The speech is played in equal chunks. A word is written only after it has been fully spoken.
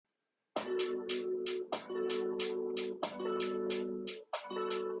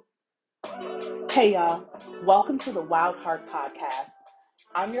Hey y'all, welcome to the Wild Heart Podcast.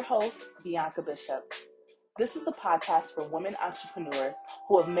 I'm your host, Bianca Bishop. This is the podcast for women entrepreneurs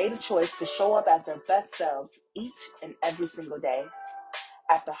who have made a choice to show up as their best selves each and every single day.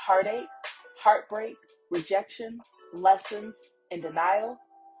 After heartache, heartbreak, rejection, lessons, and denial,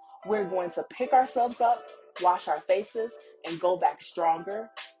 we're going to pick ourselves up, wash our faces, and go back stronger,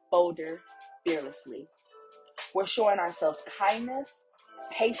 bolder, fearlessly. We're showing ourselves kindness,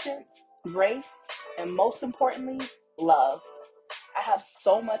 patience, grace, and most importantly, love. I have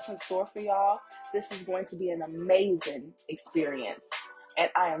so much in store for y'all. This is going to be an amazing experience.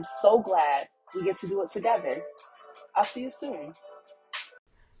 And I am so glad we get to do it together. I'll see you soon.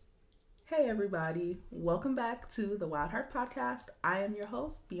 Hey everybody, welcome back to the Wild Heart Podcast. I am your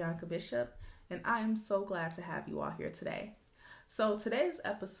host, Bianca Bishop, and I am so glad to have you all here today. So today's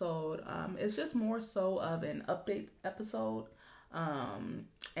episode is just more so of an update episode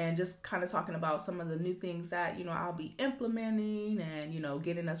and just kind of talking about some of the new things that, I'll be implementing and,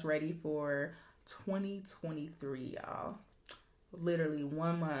 getting us ready for 2023, y'all. Literally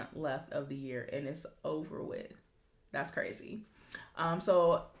 1 month left of the year and it's over with. That's crazy. I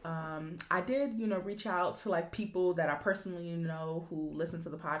did, reach out to like people that I personally know who listen to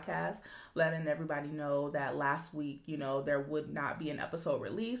the podcast, letting everybody know that last week, there would not be an episode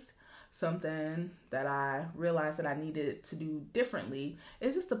released. Something that I realized that I needed to do differently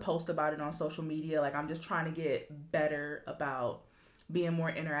is just to post about it on social media. Like I'm just trying to get better about being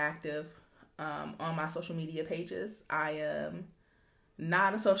more interactive, on my social media pages. I am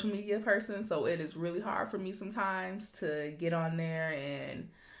not a social media person, so it is really hard for me sometimes to get on there and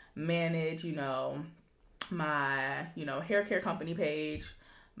manage, my, hair care company page,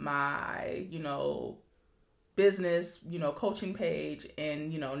 my, business, coaching page,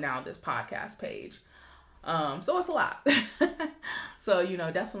 and, now this podcast page. So it's a lot. So,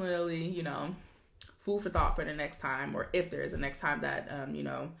 definitely, food for thought for the next time, or if there is a next time that,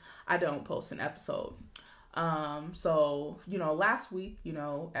 I don't post an episode. Last week,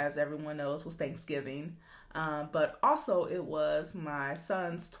 as everyone knows, was Thanksgiving. But also it was my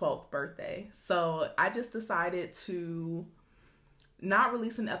son's 12th birthday. So I just decided to not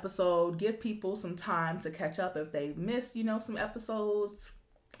release an episode, give people some time to catch up if they missed, some episodes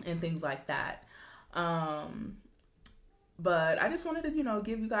and things like that. But I just wanted to,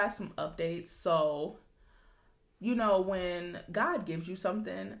 give you guys some updates. So, when God gives you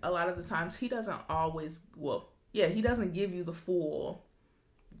something, a lot of the times he doesn't always, he doesn't give you the full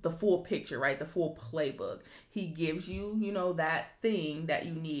picture, right? The full playbook. He gives you, that thing that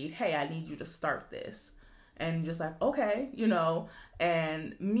you need. Hey, I need you to start this. And just like, okay,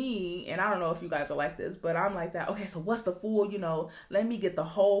 and me, and I don't know if you guys are like this, but I'm like that. Okay, so what's the full, let me get the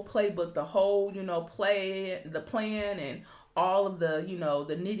whole playbook, the whole, the plan and all of the,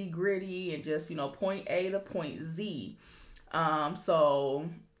 the nitty gritty and just, point A to point Z. So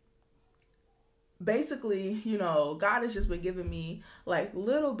basically, God has just been giving me like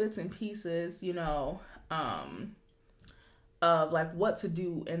little bits and pieces, of like what to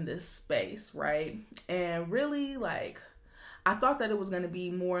do in this space, right? And really like I thought that it was going to be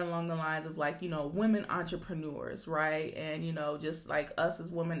more along the lines of like, women entrepreneurs, right? And, just like us as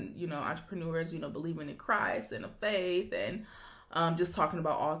women, entrepreneurs, believing in Christ and a faith and just talking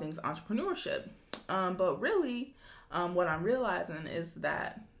about all things entrepreneurship. But really, what I'm realizing is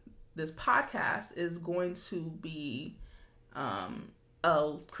that this podcast is going to be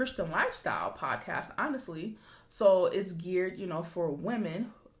a Christian lifestyle podcast, honestly. So it's geared, for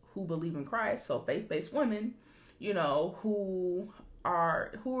women who believe in Christ. So faith-based women, who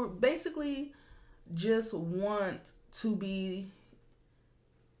basically just want to be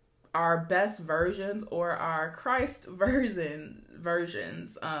our best versions or our Christ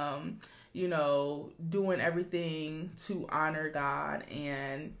versions, doing everything to honor God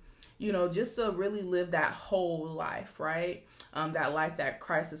and, just to really live that whole life, right? That life that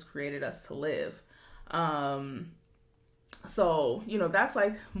Christ has created us to live. So, that's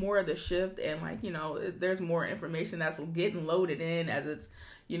like more of the shift and like, there's more information that's getting loaded in as it's,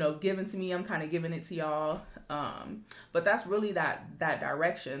 given to me. I'm kind of giving it to y'all. But that's really that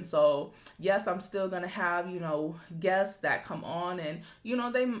direction. So yes, I'm still going to have, guests that come on and,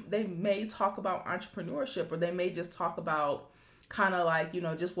 they may talk about entrepreneurship or they may just talk about kind of like,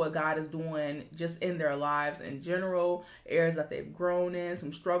 just what God is doing just in their lives in general, areas that they've grown in,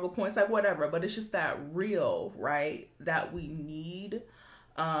 some struggle points, like whatever. But it's just that real, right, that we need,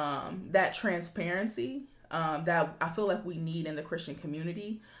 that transparency, that I feel like we need in the Christian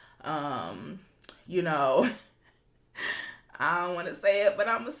community. I don't want to say it, but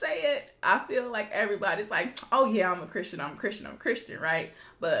I'm going to say it. I feel like everybody's like, oh yeah, I'm a Christian, right?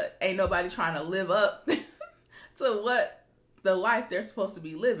 But ain't nobody trying to live up to what the life they're supposed to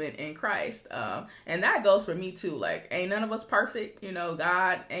be living in Christ. And that goes for me too. Like, ain't none of us perfect. You know,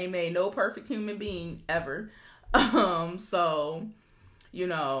 God ain't made no perfect human being ever. So, you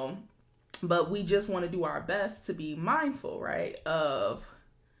know, but we just want to do our best to be mindful, right, of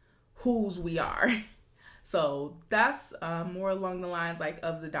whose we are. So that's more along the lines like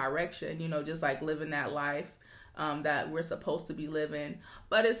of the direction, you know, just like living that life that we're supposed to be living.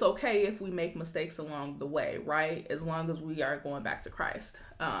 But it's okay if we make mistakes along the way, right? As long as we are going back to Christ.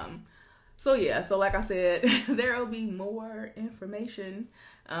 So yeah, so like I said, there will be more information,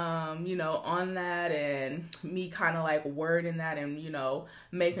 you know, on that, and me kind of like wording that and, you know,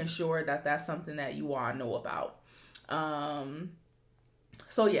 making sure that that's something that you all know about.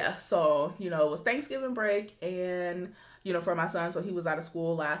 So yeah, so, you know, it was Thanksgiving break, and, you know, for my son, so he was out of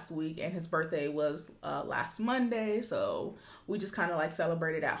school last week, and his birthday was last Monday, so we just kind of like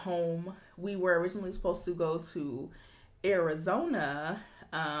celebrated at home. We were originally supposed to go to Arizona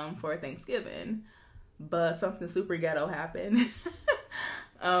for Thanksgiving, but something super ghetto happened.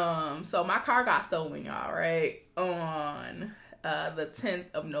 So my car got stolen, y'all, right, on the 10th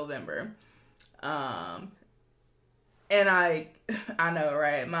of November. And I know,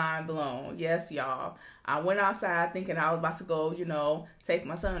 right? Mind blown. Yes, y'all. I went outside thinking I was about to go, you know, take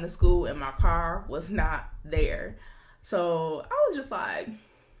my son to school, and my car was not there. So I was just like,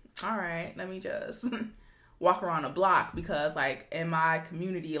 all right, let me just walk around the block, because like in my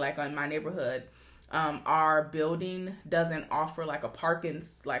community, like in my neighborhood, our building doesn't offer like a parking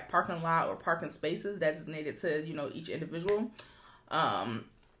lot or parking spaces designated to, you know, each individual.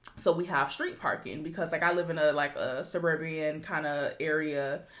 So we have street parking, because like I live in a suburban kind of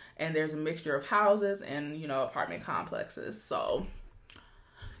area, and there's a mixture of houses and, you know, apartment complexes. So,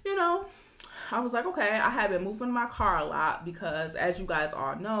 you know, I was like, okay, I had been moving my car a lot because, as you guys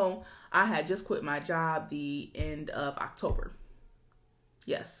all know, I had just quit my job the end of October.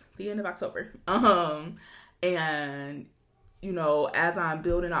 Yes, the end of October. And, you know, as I'm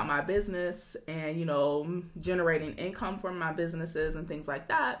building out my business and, you know, generating income from my businesses and things like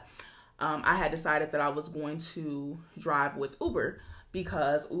that, I had decided that I was going to drive with Uber,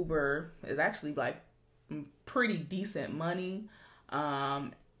 because Uber is actually like pretty decent money.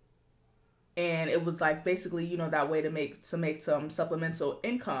 And it was like basically, you know, that way to make some supplemental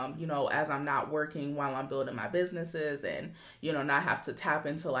income, you know, as I'm not working while I'm building my businesses, and, you know, not have to tap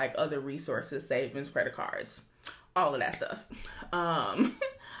into like other resources, savings, credit cards, all of that stuff.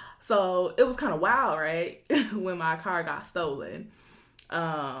 So it was kind of wild, right? When my car got stolen.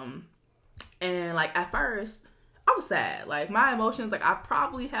 And like at first I was sad. Like my emotions, like I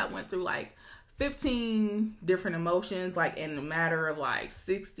probably had went through like 15 different emotions, like in a matter of like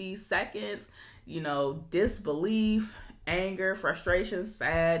 60 seconds, you know, disbelief, anger, frustration,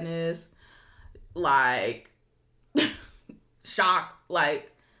 sadness, like shock,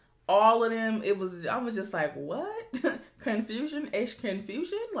 like all of them. I was just like, what? Confusion,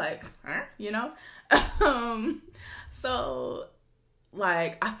 like, huh? You know? So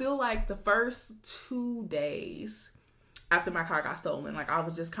like, I feel like the first 2 days after my car got stolen, like I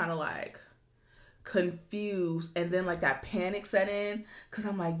was just kind of like confused, and then like that panic set in, because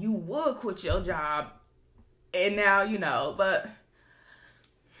I'm like, you would quit your job, and now, you know, but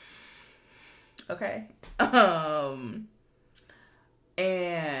okay.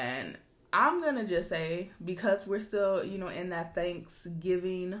 And I'm gonna just say, because we're still, you know, in that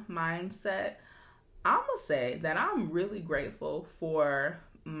Thanksgiving mindset, I'm gonna say that I'm really grateful for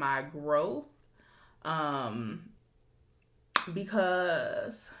my growth,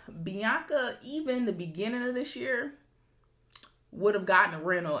 because Bianca, even the beginning of this year, would have gotten a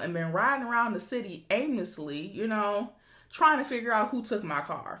rental and been riding around the city aimlessly, you know, trying to figure out who took my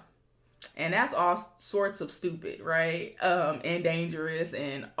car. And that's all sorts of stupid, right? And dangerous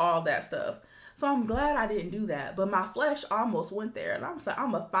and all that stuff. So I'm glad I didn't do that. But my flesh almost went there. And I'm like,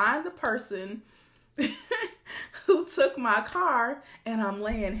 I'm going to find the person who took my car, and I'm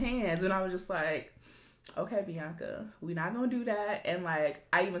laying hands. And I was just like, okay, Bianca, we're not going to do that. And like,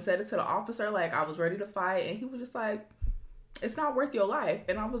 I even said it to the officer, like I was ready to fight. And he was just like, it's not worth your life.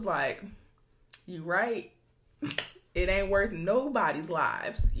 And I was like, you right. It ain't worth nobody's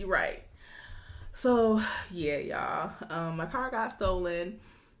lives. You right. So yeah, y'all, my car got stolen.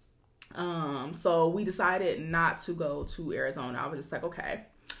 So we decided not to go to Arizona. I was just like, okay,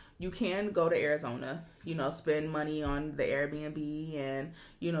 you can go to Arizona, you know, spend money on the Airbnb and,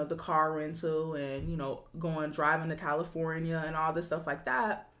 you know, the car rental and, you know, driving to California and all this stuff like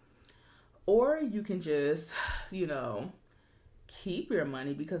that. Or you can just, you know, keep your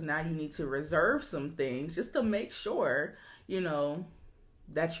money, because now you need to reserve some things just to make sure, you know,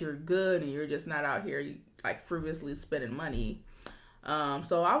 that you're good and you're just not out here like frivolously spending money.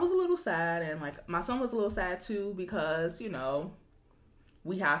 So I was a little sad, and like my son was a little sad too, because, you know,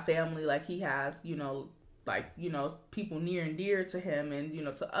 we have family, like he has, you know, like, you know, people near and dear to him and, you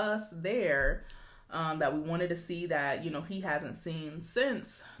know, to us there, that we wanted to see, that, you know, he hasn't seen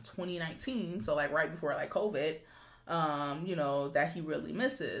since 2019. So like right before like COVID, you know, that he really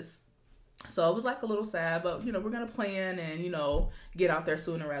misses. So it was like a little sad, but, you know, we're going to plan and, you know, get out there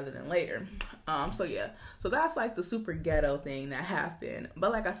sooner rather than later. So yeah, so that's like the super ghetto thing that happened.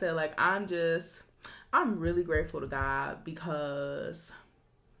 But like I said, like, I'm really grateful to God, because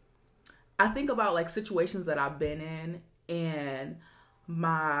I think about like situations that I've been in, and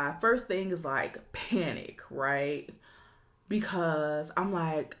my first thing is like panic, right? Because I'm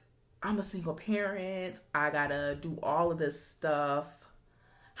like, I'm a single parent. I gotta do all of this stuff.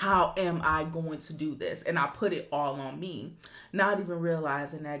 How am I going to do this? And I put it all on me, not even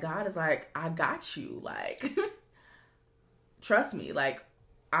realizing that God is like, I got you. Like, trust me. Like,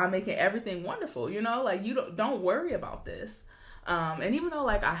 I'm making everything wonderful, you know? Like, you don't worry about this. And even though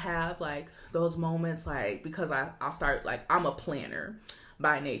like I have like those moments, like, because I'll start, like, I'm a planner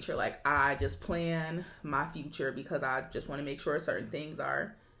by nature. Like, I just plan my future because I just want to make sure certain things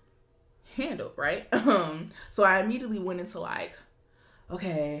are handled, right? So I immediately went into like,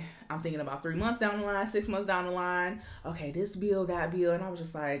 okay, I'm thinking about 3 months down the line, 6 months down the line. Okay, this bill, that bill. And I was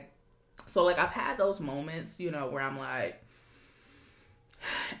just like, so like I've had those moments, you know, where I'm like,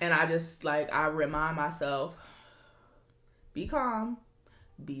 and I just like, I remind myself, be calm,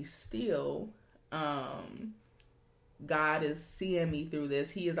 be still. God is seeing me through this.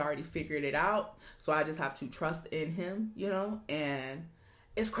 He has already figured it out. So I just have to trust in him, you know? And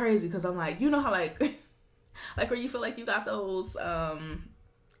it's crazy because I'm like, you know how like, like where you feel like you got those,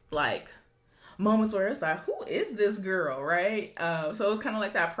 like moments where it's like, who is this girl, right? So it was kind of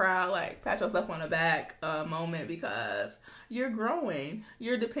like that proud, like pat yourself on the back moment, because you're growing,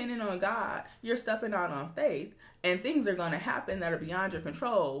 you're depending on God, you're stepping out on faith, and things are going to happen that are beyond your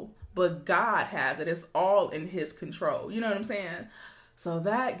control, but God has it. It's all in his control. You know what I'm saying? So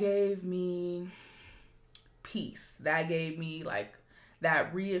that gave me peace. That gave me like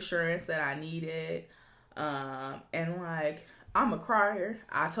that reassurance that I needed. And like, I'm a crier.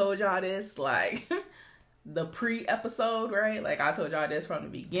 I told y'all this, like, the pre-episode, right? Like, I told y'all this from the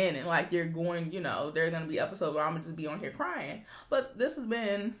beginning. Like, you're going, you know, there's going to be episodes where I'm going to just be on here crying. But this has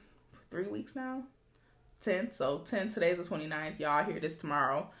been 3 weeks now. 10. So, 10, today's the 29th. Y'all hear this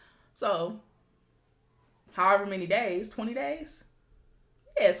tomorrow. So, however many days, 20 days?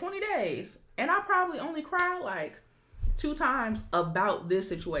 Yeah, 20 days. And I probably only cried, like, 2 times about this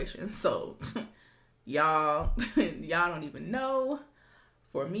situation. So, y'all don't even know.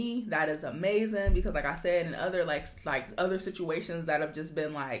 For me, that is amazing, because like I said, in other like other situations that have just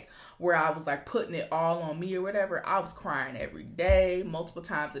been like where I was like putting it all on me or whatever, I was crying every day, multiple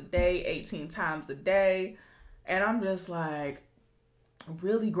times a day, 18 times a day. And I'm just like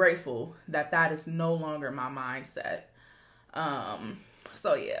really grateful that that is no longer my mindset.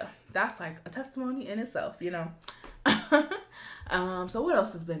 So yeah, that's like a testimony in itself, you know. So what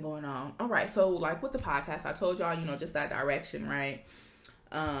else has been going on? All right. So like with the podcast, I told y'all, you know, just that direction, right?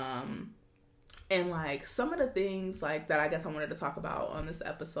 And like some of the things like that I guess I wanted to talk about on this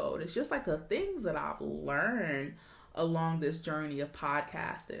episode is just like the things that I've learned along this journey of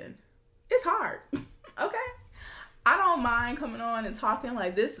podcasting. It's hard. Okay. I don't mind coming on and talking.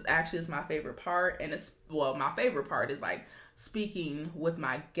 Like, this actually is my favorite part. And it's, well, my favorite part is like speaking with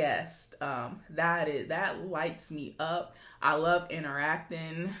my guest. That lights me up. I love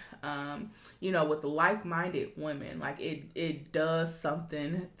interacting, you know, with like-minded women. Like, it does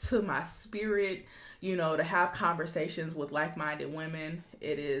something to my spirit, you know, to have conversations with like-minded women.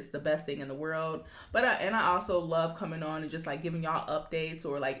 It is the best thing in the world. But I also love coming on and just like giving y'all updates,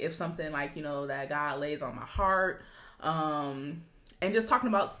 or like if something like, you know, that God lays on my heart, and just talking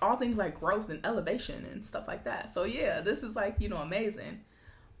about all things like growth and elevation and stuff like that. So yeah, this is like, you know, amazing.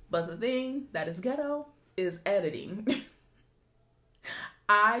 But the thing that is ghetto is editing.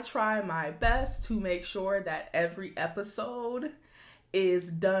 I try my best to make sure that every episode is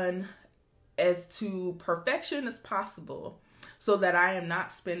done as to perfection as possible, so that I am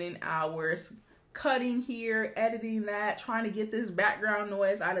not spending hours cutting here, editing that, trying to get this background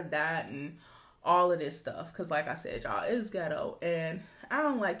noise out of that, and all of this stuff. Because like I said, y'all, it is ghetto, and I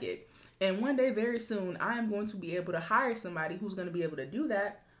don't like it. And one day, very soon, I am going to be able to hire somebody who's going to be able to do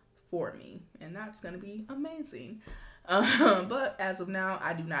that for me, and that's going to be amazing. But as of now,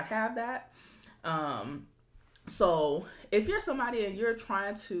 I do not have that. So if you're somebody and you're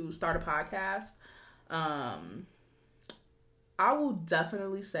trying to start a podcast, I will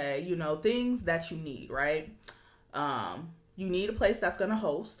definitely say, things that you need, right? You need a place that's going to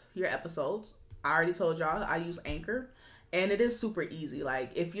host your episodes. I already told y'all I use Anchor, and it is super easy.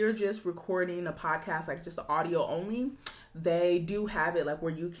 Like, if you're just recording a podcast, like just audio only, they do have it like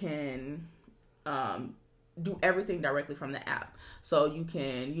where you can do everything directly from the app. So you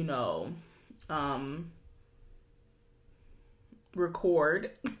can,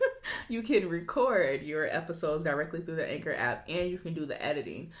 record you can record your episodes directly through the Anchor app, and you can do the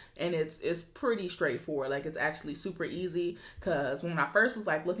editing, and it's pretty straightforward. Like, it's actually super easy, because when I first was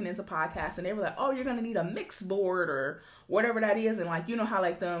like looking into podcasts, and they were like, oh, you're gonna need a mix board or whatever that is, and like, how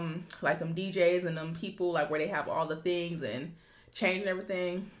like them DJs and them people, like, where they have all the things and changing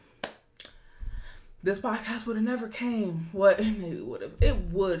everything, this podcast would have never came. Maybe it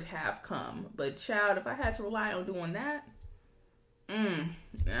would have come, but child, if I had to rely on doing that, I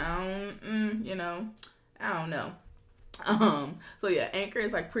don't know. So yeah, Anchor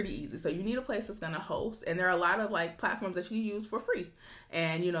is like pretty easy. So you need a place that's gonna host, and there are a lot of like platforms that you use for free.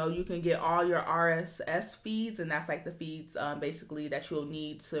 And you can get all your RSS feeds, and that's like the feeds basically that you'll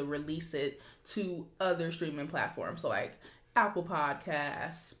need to release it to other streaming platforms. So like Apple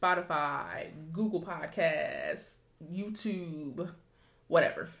Podcasts, Spotify, Google Podcasts, YouTube,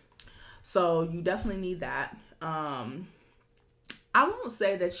 whatever. So you definitely need that. I won't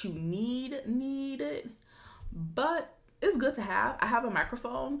say that you need it, but it's good to have. I have a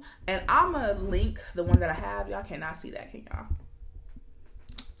microphone, and I'm going to link the one that I have. Y'all cannot see that, can y'all?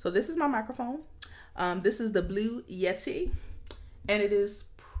 So this is my microphone. This is the Blue Yeti, and it is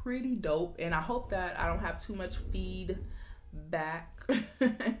pretty dope, and I hope that I don't have too much feedback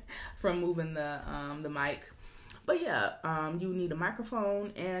from moving the mic. But yeah, you need a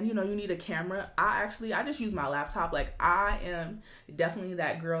microphone, and you need a camera. I just use my laptop. Like, I am definitely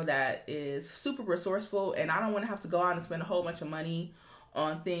that girl that is super resourceful, and I don't want to have to go out and spend a whole bunch of money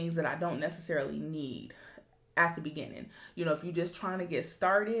on things that I don't necessarily need at the beginning. If you're just trying to get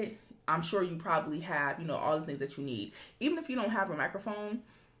started, I'm sure you probably have, all the things that you need. Even if you don't have a microphone,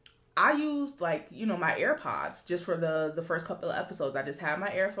 I used my AirPods just for the first couple of episodes. I just had my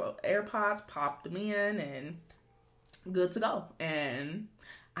AirPods, popped them in, and good to go. And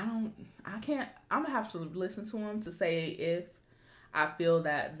I'm gonna have to listen to them to say if I feel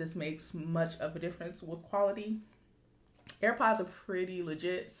that this makes much of a difference with quality. AirPods are pretty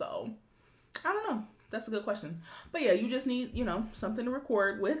legit, so I don't know. That's a good question. But yeah, you just need, something to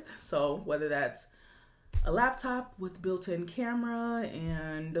record with. So whether that's a laptop with built-in camera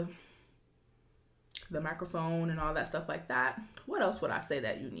and the microphone and all that stuff like that. What else would I say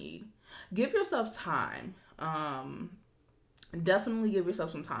that you need? Give yourself time. Definitely give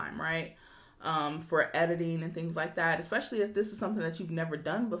yourself some time, right? For editing and things like that, especially if this is something that you've never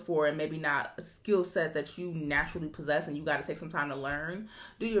done before and maybe not a skill set that you naturally possess and you got to take some time to learn.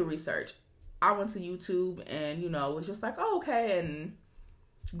 Do your research. I went to YouTube and, was just like, oh, okay, and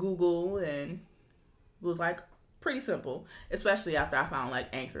Google, and it was like pretty simple, especially after I found like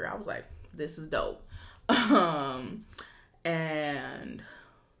Anchor. I was like, this is dope. And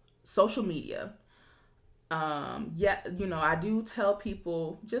social media. I do tell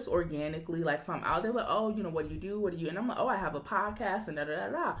people just organically, like if I'm out there, like, oh, what do you do? What do you? And I'm like, oh, I have a podcast and da da da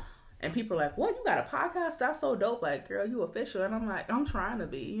da. And people are like, what? You got a podcast? That's so dope. Like, girl, you official. And I'm like, I'm trying to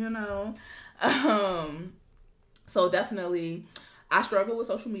be, So definitely, I struggle with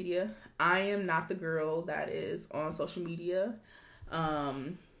social media. I am not the girl that is on social media. I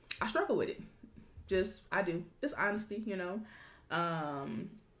struggle with it. I do. It's honesty,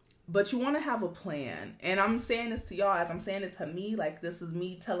 But you want to have a plan. And I'm saying this to y'all as I'm saying it to me. Like, this is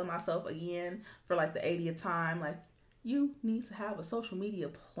me telling myself again for like the 80th time. Like, you need to have a social media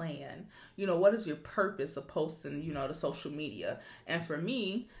plan. What is your purpose of posting, to social media? And for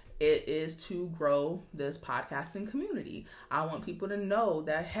me, it is to grow this podcasting community. I want people to know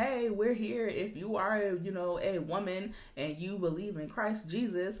that, hey, we're here. If you are, a woman and you believe in Christ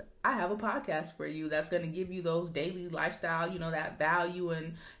Jesus, I have a podcast for you that's going to give you those daily lifestyle, that value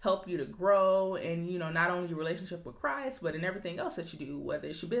and help you to grow and, not only your relationship with Christ, but in everything else that you do, whether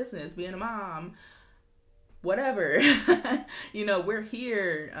it's your business, being a mom, whatever. We're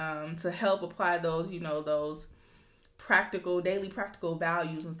here to help apply those, those daily practical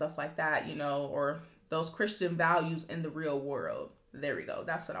values and stuff like that, or those Christian values in the real world. There we go.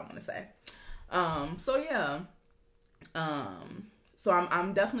 That's what I want to say. So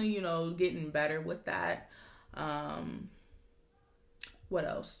I'm definitely, getting better with that. What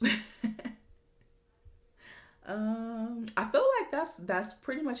else? I feel like that's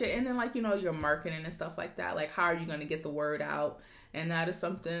pretty much it. And then like, your marketing and stuff like that. Like, how are you going to get the word out? And that is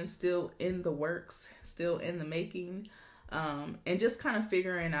something still in the works, still in the making. And just kind of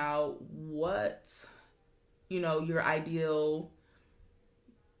figuring out what, your ideal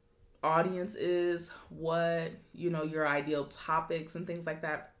audience is, what, your ideal topics and things like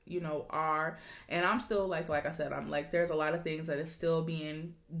that, are. And I'm still like I said, I'm like, there's a lot of things that is still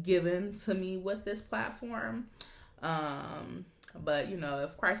being given to me with this platform. But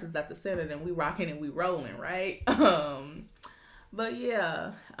if Christ is at the center, then we rocking and we rolling, right? But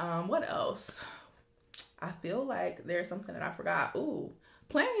yeah, what else? I feel like there's something that I forgot. Ooh,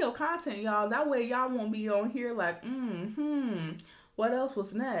 plan your content, y'all. That way y'all won't be on here like, what else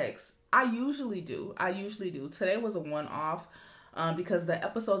was next? I usually do. Today was a one-off because the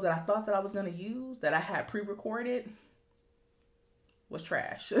episode that I thought that I was going to use, that I had pre-recorded, was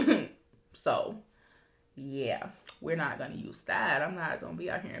trash. So, yeah, we're not going to use that. I'm not going to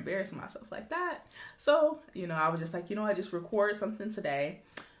be out here embarrassing myself like that. So, I was just like, I just record something today,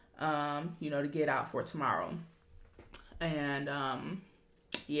 to get out for tomorrow. And,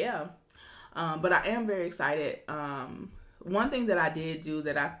 yeah. But I am very excited. One thing that I did do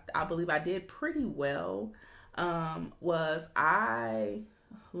that I believe I did pretty well, was I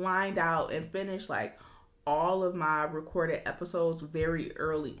lined out and finished like all of my recorded episodes very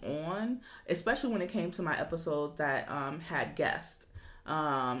early on, especially when it came to my episodes that had guests.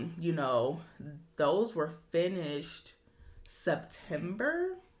 Those were finished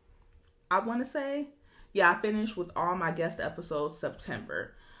September, I want to say. Yeah, I finished with all my guest episodes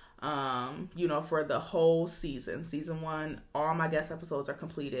September. For the whole season. Season 1, all my guest episodes are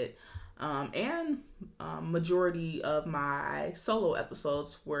completed. And majority of my solo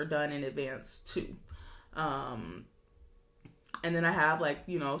episodes were done in advance too. And then I have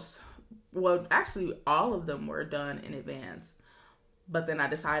actually all of them were done in advance. But then I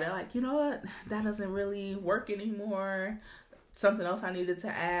decided what? That doesn't really work anymore. Something else I needed to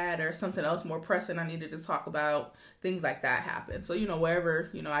add, or something else more pressing I needed to talk about. Things like that happen. So,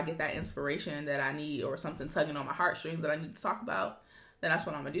 wherever, I get that inspiration that I need, or something tugging on my heartstrings that I need to talk about, then that's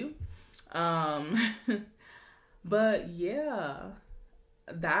what I'm going to do. But yeah,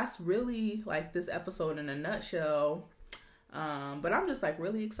 that's really like this episode in a nutshell. But I'm just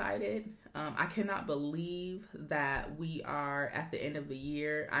really excited. I cannot believe that we are at the end of the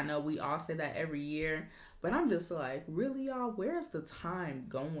year. I know we all say that every year, but I'm just like, really, y'all, where's the time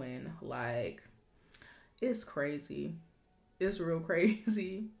going? Like, it's crazy. It's real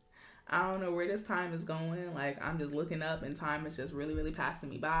crazy. I don't know where this time is going. Like, I'm just looking up and time is just really, really passing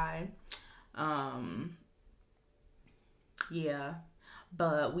me by. Yeah.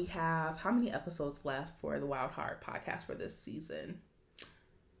 But we have how many episodes left for the Wild Heart podcast for this season?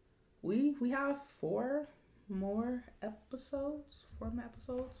 We have 4 more episodes. 4 more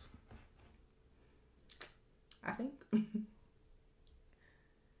episodes, I think.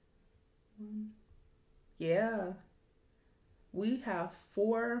 Yeah. We have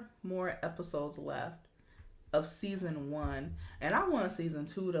 4 more episodes left of season 1. And I want season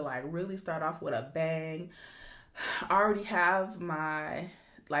 2 to really start off with a bang. I already have my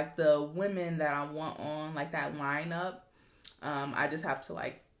the women that I want on that lineup. I just have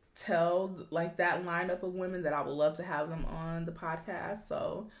to tell that lineup of women that I would love to have them on the podcast.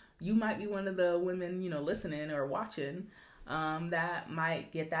 So you might be one of the women listening or watching that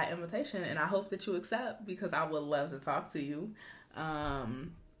might get that invitation, and I hope that you accept, because I would love to talk to you.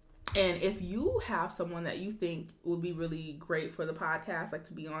 And if you have someone that you think would be really great for the podcast,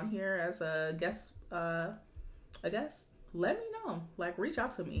 to be on here as a guest, let me know. Reach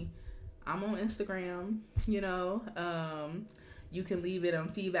out to me. I'm on Instagram, you can leave it on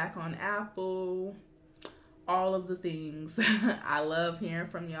feedback on Apple, all of the things. I love hearing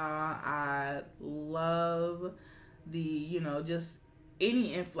from y'all. I love the, just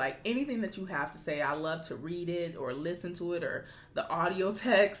anything that you have to say. I love to read it or listen to it, or the audio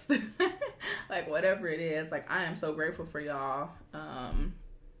text, whatever it is. I am so grateful for y'all.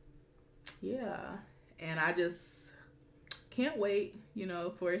 Yeah. And I just can't wait,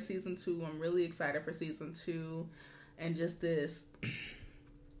 for season 2. I'm really excited for season 2, and just this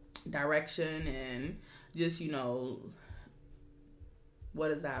direction, and just,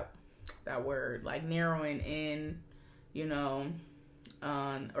 what is that word? Narrowing in,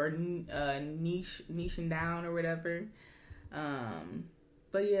 or niching down or whatever.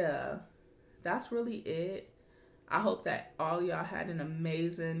 But yeah, that's really it. I hope that all y'all had an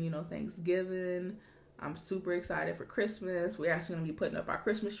amazing, Thanksgiving. I'm super excited for Christmas. We're actually going to be putting up our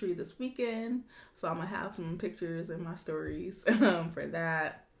Christmas tree this weekend. So I'm going to have some pictures in my stories for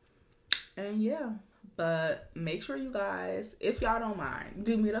that. And yeah, But make sure you guys, if y'all don't mind,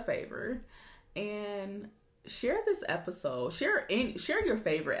 do me a favor and share this episode. Share your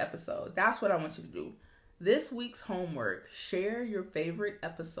favorite episode. That's what I want you to do. This week's homework, share your favorite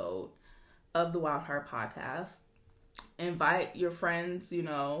episode of the Wild Heart Podcast. Invite your friends,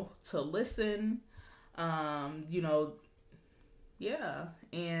 to listen, and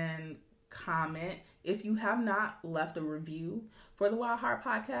comment. If you have not left a review for the Wild Heart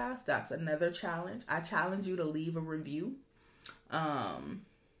Podcast, that's another challenge. I challenge you to leave a review. But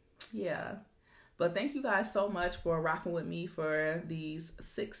thank you guys so much for rocking with me for these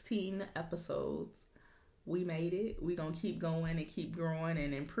 16 episodes. We made it. We gonna keep going and keep growing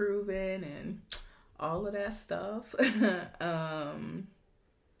and improving and all of that stuff.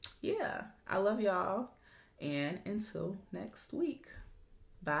 I love y'all. And until next week,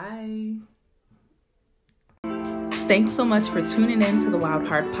 bye. Thanks so much for tuning in to the Wild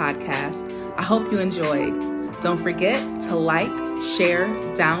Heart Podcast. I hope you enjoyed. Don't forget to like, share,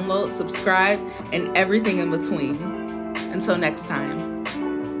 download, subscribe, and everything in between. Until next time.